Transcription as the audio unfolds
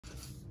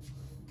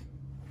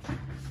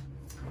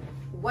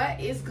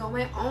What is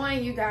going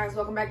on, you guys?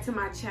 Welcome back to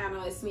my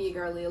channel. It's me,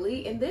 your girl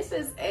Lily, and this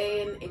is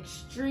an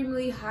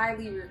extremely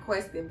highly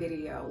requested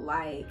video.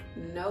 Like,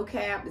 no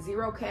cap,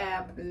 zero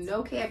cap,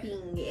 no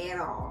capping at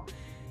all.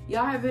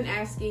 Y'all have been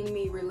asking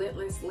me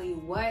relentlessly,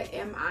 what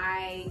am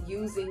I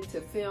using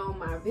to film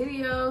my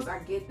videos? I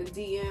get the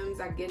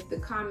DMs, I get the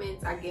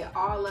comments, I get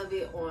all of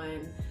it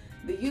on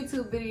the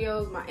YouTube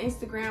videos, my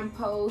Instagram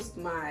posts,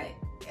 my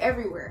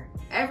everywhere.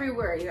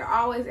 You're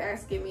always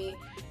asking me.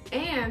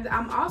 And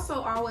I'm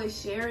also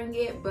always sharing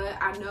it, but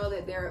I know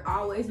that there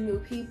are always new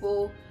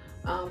people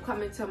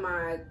coming to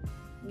my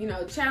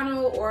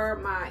channel or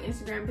my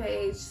Instagram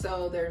page.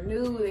 So they're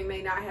new, they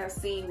may not have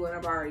seen what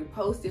I've already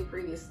posted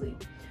previously.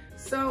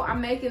 So I'm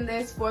making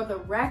this for the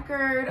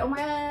record. Oh my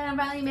God, I'm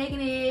finally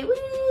making it.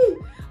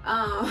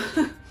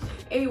 Woo!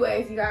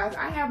 Anyways, you guys,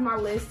 I have my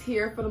list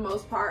here for the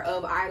most part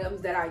of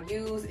items that I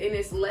use, and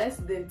it's less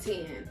than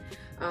 10.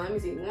 Let me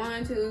see,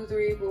 1, 2,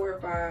 3, 4,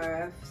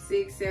 5,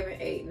 6, 7,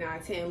 8,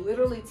 9, 10,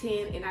 literally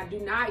 10. And I do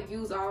not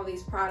use all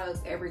these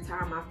products every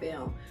time I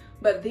film.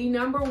 But the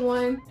number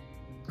one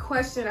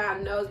question I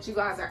know that you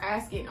guys are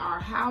asking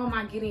are, how am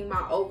I getting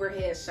my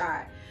overhead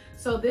shot?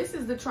 So this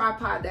is the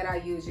tripod that I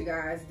use, you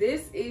guys.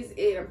 This is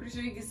it. I'm pretty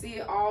sure you can see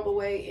it all the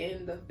way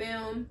in the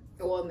film,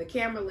 or in the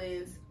camera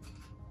lens.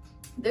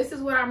 This is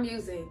what I'm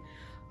using.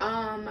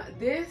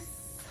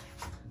 This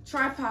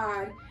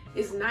tripod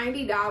is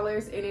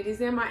 $90 and it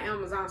is in my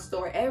Amazon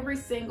store. Every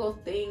single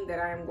thing that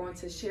I am going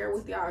to share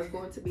with y'all is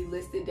going to be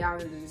listed down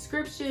in the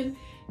description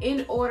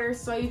in order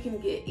so you can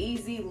get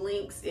easy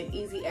links and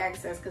easy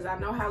access, because I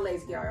know how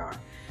lazy y'all are.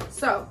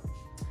 So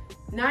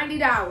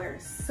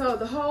 $90. So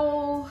the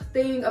whole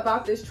thing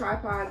about this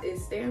tripod, it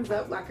stands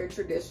up like a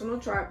traditional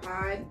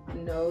tripod,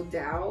 no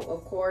doubt.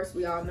 Of course,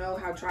 we all know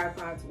how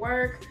tripods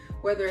work,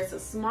 whether it's a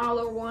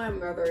smaller one,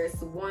 whether it's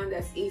one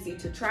that's easy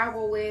to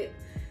travel with.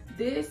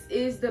 This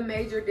is the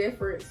major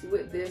difference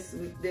with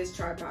this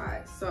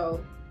tripod.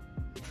 So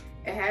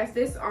it has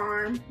this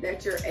arm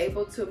that you're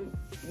able to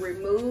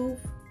remove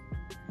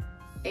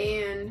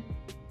and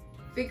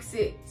fix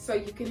it so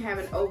you can have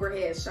an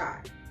overhead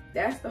shot.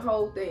 That's the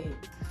whole thing.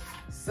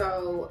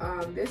 So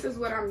this is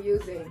what I'm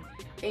using.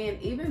 And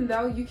even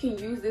though you can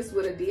use this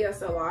with a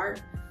DSLR,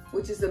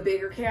 which is a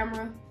bigger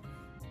camera,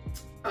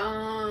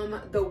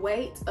 the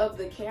weight of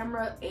the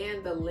camera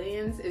and the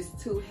lens is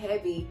too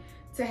heavy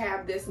to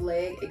have this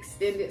leg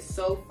extended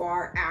so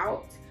far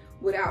out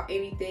without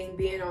anything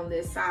being on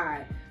this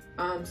side.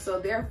 So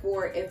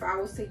therefore, if I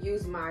was to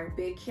use my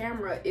big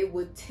camera, it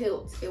would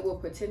tilt. It will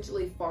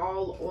potentially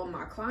fall on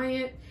my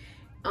client.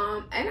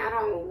 And I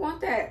don't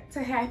want that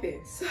to happen.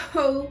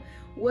 So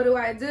what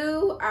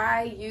do?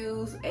 I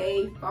use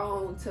a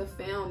phone to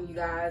film, you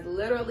guys,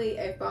 literally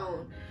a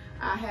phone.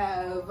 I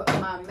have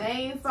my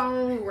main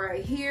phone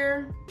right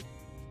here,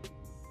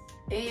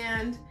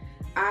 and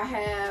I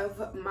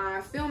have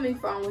my filming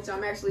phone, which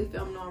I'm actually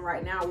filming on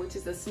right now, which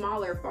is a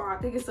smaller phone. I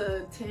think it's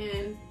a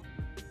 10.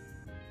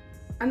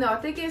 I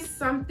think it's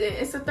something.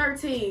 It's a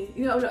 13.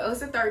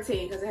 It's a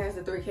 13 because it has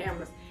the 3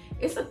 cameras.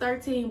 It's a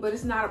 13, but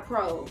it's not a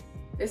Pro.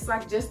 It's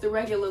like just the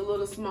regular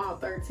little small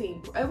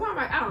 13. I don't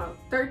know,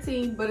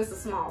 13, but it's a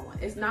small one.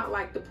 It's not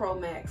like the Pro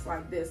Max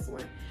like this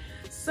one.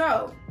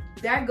 So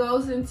that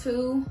goes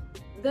into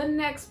the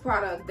next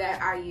product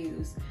that I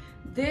use.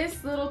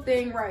 This little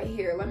thing right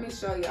here. Let me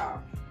show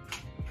y'all.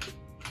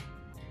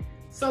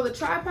 So the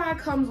tripod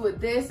comes with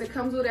this, it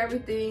comes with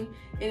everything,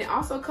 and it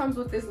also comes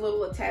with this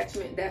little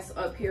attachment that's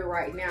up here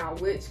right now,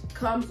 which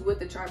comes with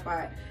the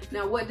tripod.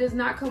 Now, what does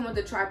not come with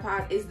the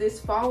tripod is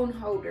this phone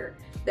holder.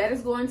 That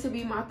is going to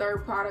be my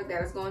third product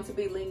that is going to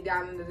be linked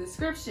down in the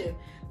description.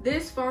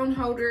 This phone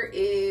holder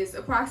is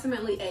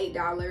approximately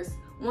 $8,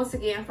 once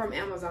again from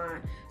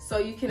Amazon. So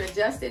you can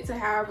adjust it to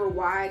however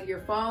wide your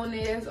phone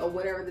is, or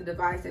whatever the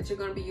device that you're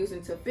going to be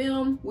using to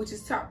film, which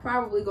is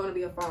probably going to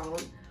be a phone.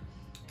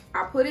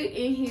 I put it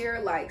in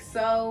here like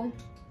so,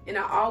 and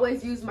I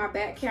always use my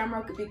back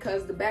camera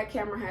because the back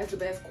camera has the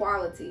best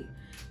quality.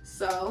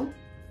 So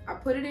I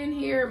put it in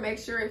here, make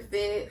sure it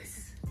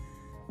fits.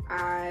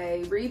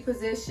 I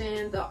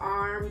reposition the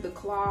arm, the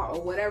claw,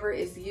 or whatever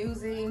it's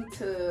using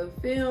to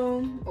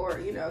film, or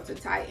to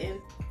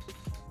tighten.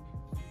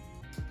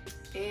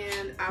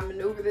 And I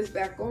maneuver this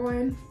back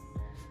on.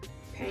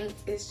 Paint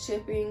is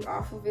chipping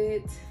off of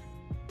it.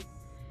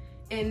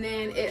 And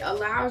then it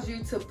allows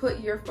you to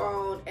put your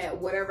phone at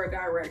whatever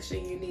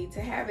direction you need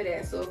to have it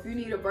at. So if you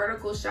need a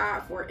vertical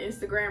shot for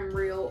Instagram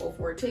Reel or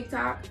for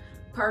TikTok,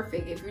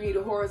 perfect. If you need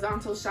a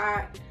horizontal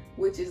shot,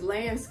 which is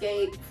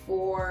landscape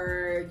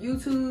for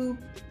YouTube,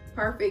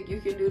 perfect. You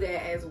can do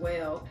that as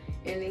well.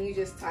 And then you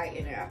just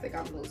tighten it. I think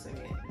I'm loosening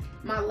it.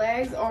 My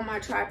legs on my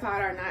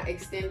tripod are not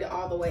extended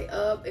all the way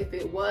up. If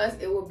it was,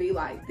 it would be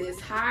like this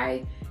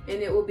high,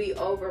 and it will be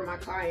over my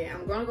client.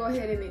 I'm gonna go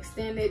ahead and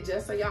extend it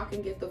just so y'all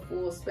can get the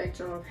full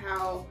spectrum of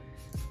how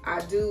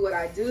I do what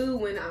I do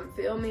when I'm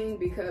filming,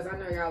 because I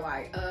know y'all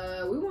like,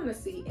 we wanna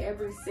see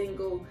every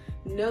single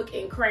nook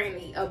and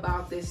cranny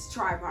about this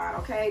tripod,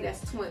 okay?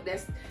 That's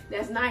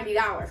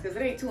 $90, because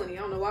it ain't 20.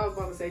 I don't know why I was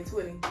about to say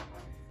 20.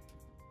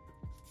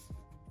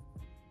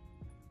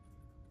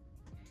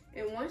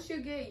 And once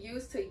you get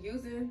used to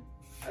using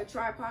a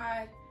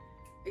tripod,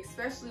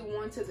 especially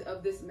one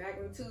of this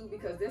magnitude,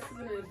 because this is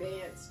an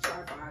advanced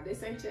tripod.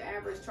 This ain't your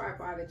average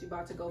tripod that you're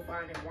about to go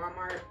find in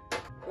Walmart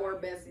or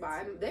Best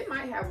Buy. They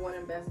might have one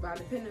in Best Buy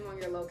depending on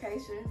your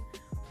location,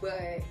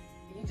 but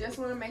you just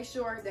want to make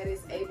sure that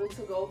it's able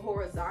to go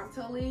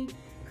horizontally,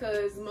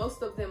 because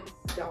most of them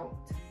don't.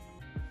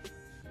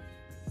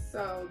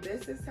 So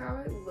this is how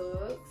it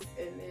looks,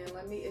 and then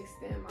let me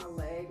extend my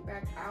leg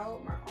back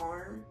out, my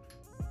arm.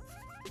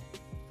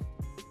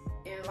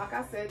 And like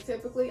I said,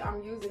 typically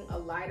I'm using a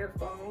lighter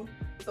phone.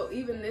 So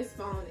even this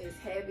phone is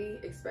heavy,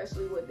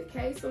 especially with the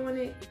case on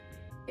it.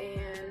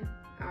 And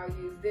I'll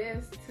use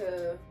this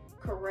to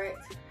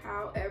correct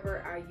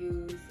however I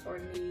use or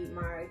need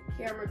my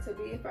camera to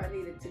be. If I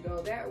need it to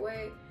go that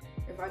way,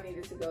 if I need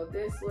it to go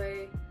this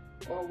way,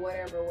 or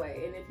whatever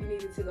way. And if you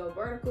need it to go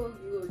vertical,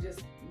 you will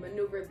just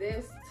maneuver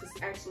this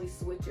to actually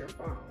switch your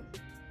phone.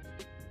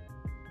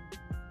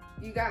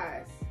 You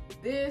guys,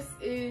 this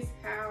is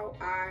how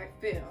I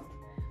film.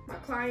 My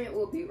client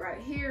will be right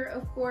here,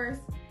 of course,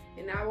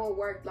 and I will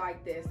work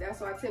like this. That's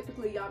why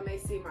typically y'all may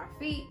see my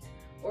feet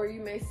or you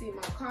may see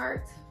my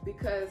cart,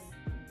 because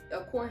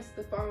of course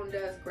the phone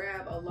does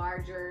grab a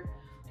larger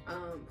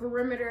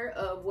perimeter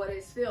of what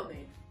it's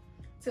filming.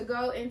 To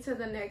go into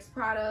the next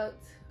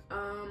product,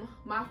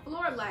 my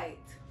floor light.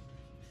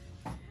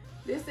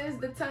 This is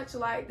the touch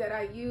light that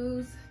I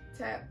use.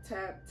 Tap,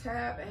 tap,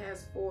 tap. It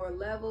has 4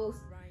 levels.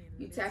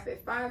 You tap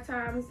it 5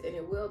 times and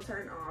it will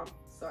turn off.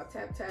 So I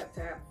tap, tap,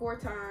 tap 4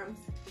 times.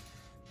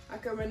 I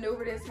can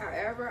maneuver this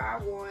however I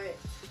want.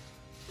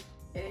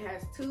 And it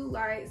has 2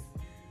 lights.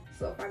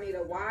 So if I need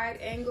a wide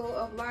angle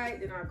of light,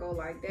 then I go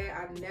like that.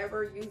 I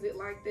never use it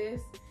like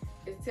this.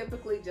 It's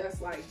typically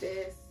just like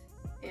this.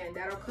 And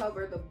that'll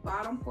cover the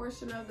bottom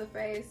portion of the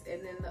face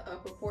and then the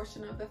upper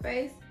portion of the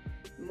face,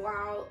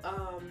 while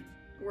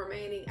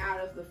remaining out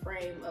of the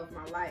frame of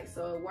my light.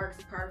 So it works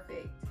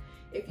perfect.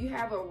 If you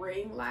have a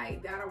ring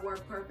light, that'll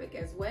work perfect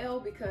as well,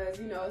 because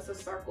you know it's a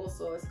circle,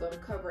 so it's going to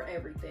cover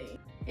everything.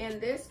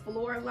 And this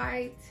floor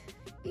light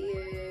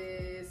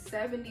is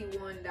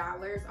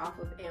 $71 off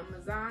of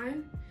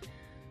Amazon.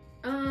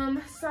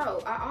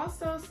 So I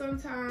also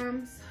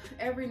sometimes,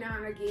 every now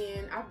and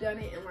again, I've done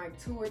it in like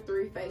 2 or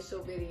 3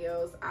 facial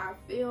videos, I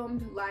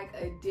filmed like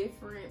a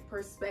different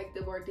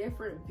perspective or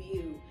different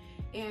view.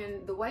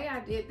 And the way I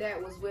did that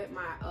was with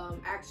my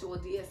actual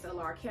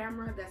DSLR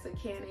camera. That's a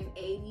Canon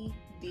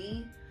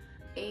 80D.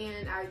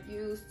 And I've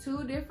used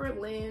 2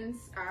 different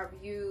lenses. I've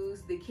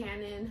used the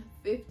Canon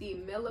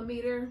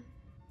 50mm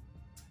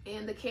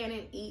and the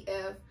Canon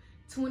EF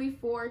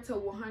 24 to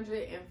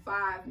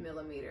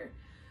 105mm.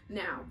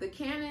 Now, the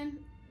Canon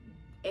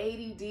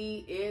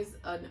 80D is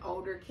an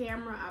older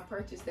camera. I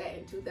purchased that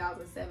in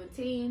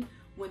 2017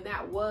 when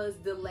that was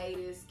the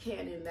latest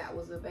Canon that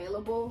was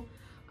available.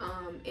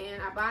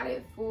 And I bought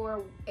it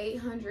for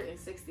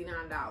 $869.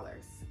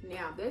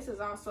 Now, this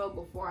is also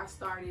before I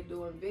started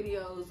doing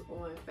videos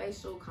on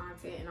facial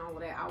content and all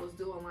of that. I was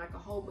doing like a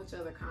whole bunch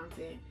of other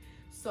content.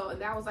 So, and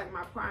that was like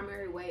my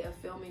primary way of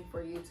filming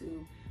for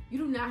YouTube. You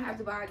do not have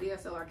to buy a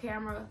DSLR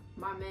camera.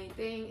 My main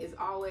thing is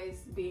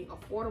always being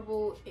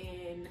affordable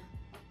and,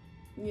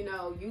 you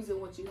know, using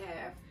what you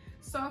have.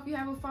 So if you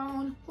have a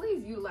phone,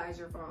 please utilize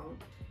your phone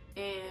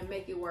and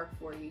make it work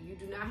for you. You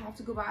do not have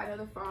to go buy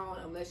another phone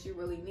unless you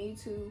really need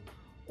to,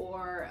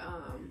 or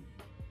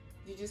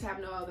you just have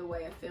no other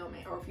way of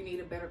filming. Or if you need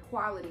a better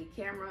quality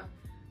camera,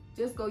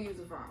 just go use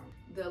a phone.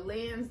 The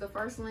lens, the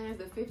first lens,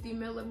 the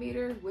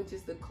 50mm, which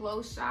is the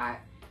close shot,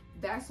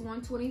 that's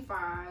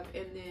 $125,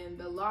 and then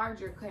the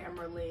larger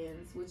camera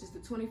lens, which is the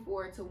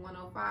 24 to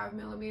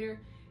 105mm,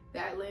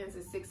 that lens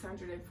is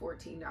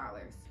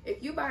 $614.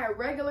 If you buy a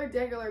regular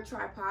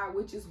tripod,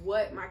 which is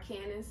what my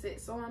Canon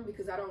sits on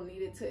because I don't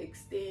need it to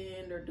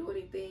extend or do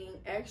anything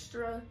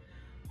extra,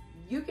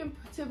 you can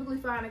typically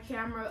find a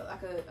camera,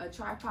 like a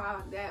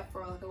tripod, that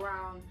for like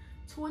around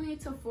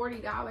 $20 to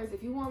 $40.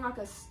 If you want like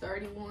a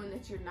sturdy one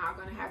that you're not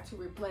gonna have to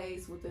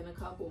replace within a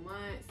couple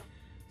months,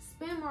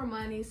 spend more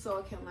money so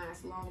it can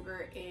last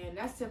longer. And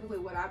that's typically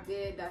what I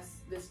did. That's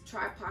this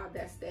tripod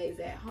that stays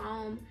at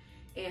home,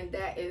 and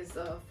that is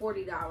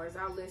 $40.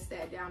 I'll list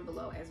that down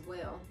below as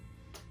well.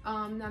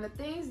 Now the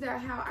things that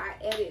how I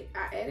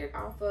edit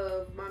off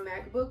of my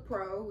MacBook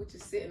Pro, which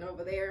is sitting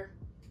over there.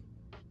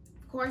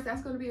 Of course,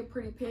 that's going to be a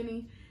pretty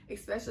penny,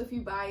 especially if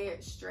you buy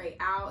it straight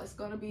out. It's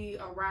going to be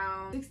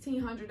around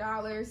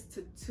 $1,600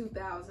 to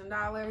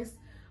 $2,000.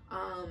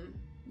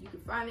 You can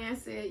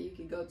finance it, you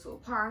can go to a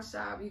pawn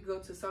shop, you can go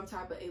to some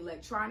type of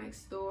electronics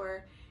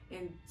store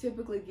and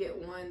typically get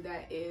one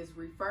that is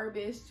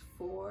refurbished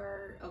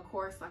for, of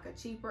course, like a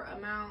cheaper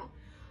amount.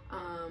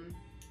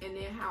 And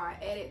then how I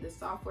edit, the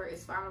software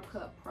is Final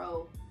Cut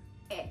Pro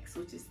X,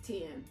 which is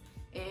 10.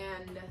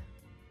 And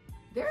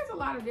there's a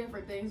lot of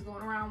different things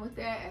going around with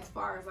that, as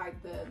far as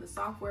like the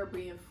software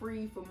being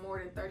free for more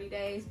than 30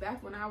 days.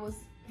 Back when I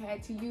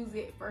had to use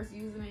it, first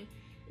using it,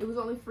 It was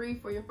only free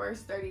for your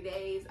first 30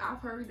 days. I've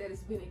heard that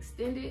it's been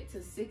extended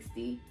to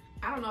 60.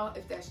 I don't know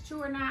if that's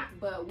true or not,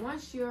 but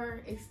once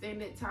your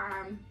extended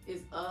time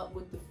is up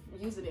with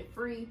using it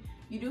free,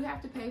 you do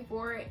have to pay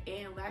for it.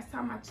 And last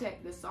time I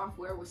checked, the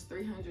software was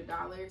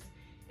 $300,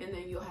 and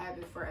then you'll have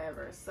it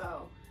forever.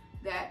 So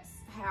that's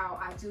how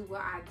I do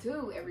what I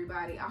do,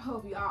 everybody. I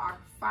hope y'all are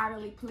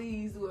finally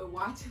pleased with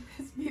watching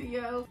this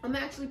video. I'm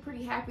actually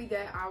pretty happy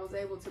that I was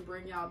able to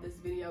bring y'all this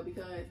video,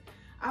 because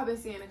I've been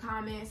seeing the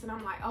comments and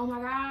I'm like, oh my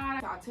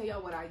God. I'll tell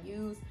y'all what I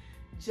use.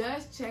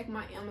 Just check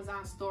my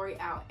Amazon story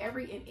out.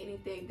 Every and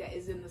anything that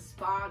is in the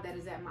spa, that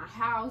is at my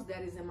house,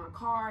 that is in my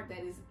car,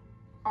 that is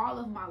all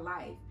of my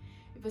life.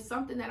 If it's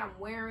something that I'm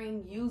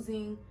wearing,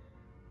 using,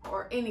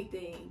 or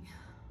anything,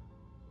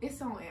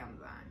 it's on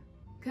Amazon.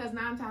 Because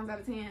 9 times out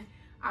of 10,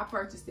 I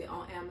purchased it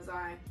on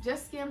Amazon.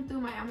 Just skim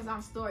through my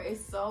Amazon store.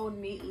 It's so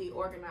neatly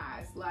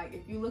organized. Like,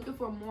 if you're looking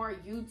for more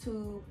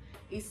YouTube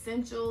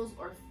essentials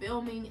or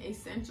filming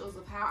essentials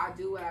of how I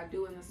do what I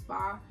do in the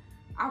spa,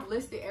 I've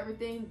listed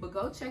everything, but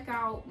go check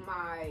out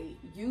my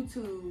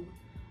YouTube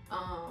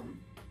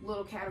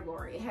little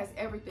category. It has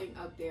everything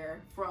up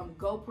there, from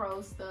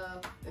GoPro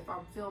stuff, if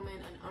I'm filming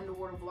an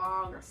underwater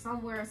vlog or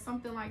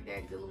something like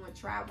that, dealing with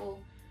travel,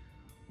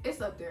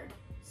 it's up there.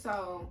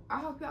 So I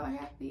hope y'all are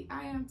happy.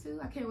 I am too.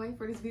 I can't wait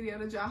for this video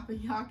to drop,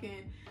 and y'all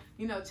can,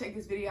 you know, check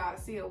this video out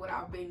to see what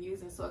I've been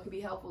using, so it can be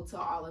helpful to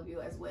all of you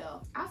as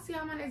well. I'll see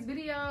y'all in my next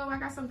video. I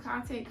got some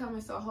content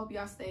coming, so I hope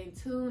y'all stay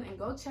tuned, and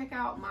go check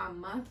out my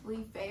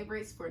monthly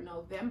favorites for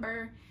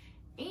November,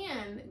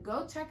 and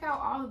go check out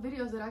all the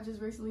videos that I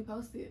just recently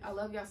posted. I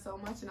love y'all so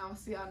much, and I will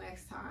see y'all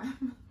next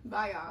time.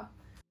 Bye, y'all.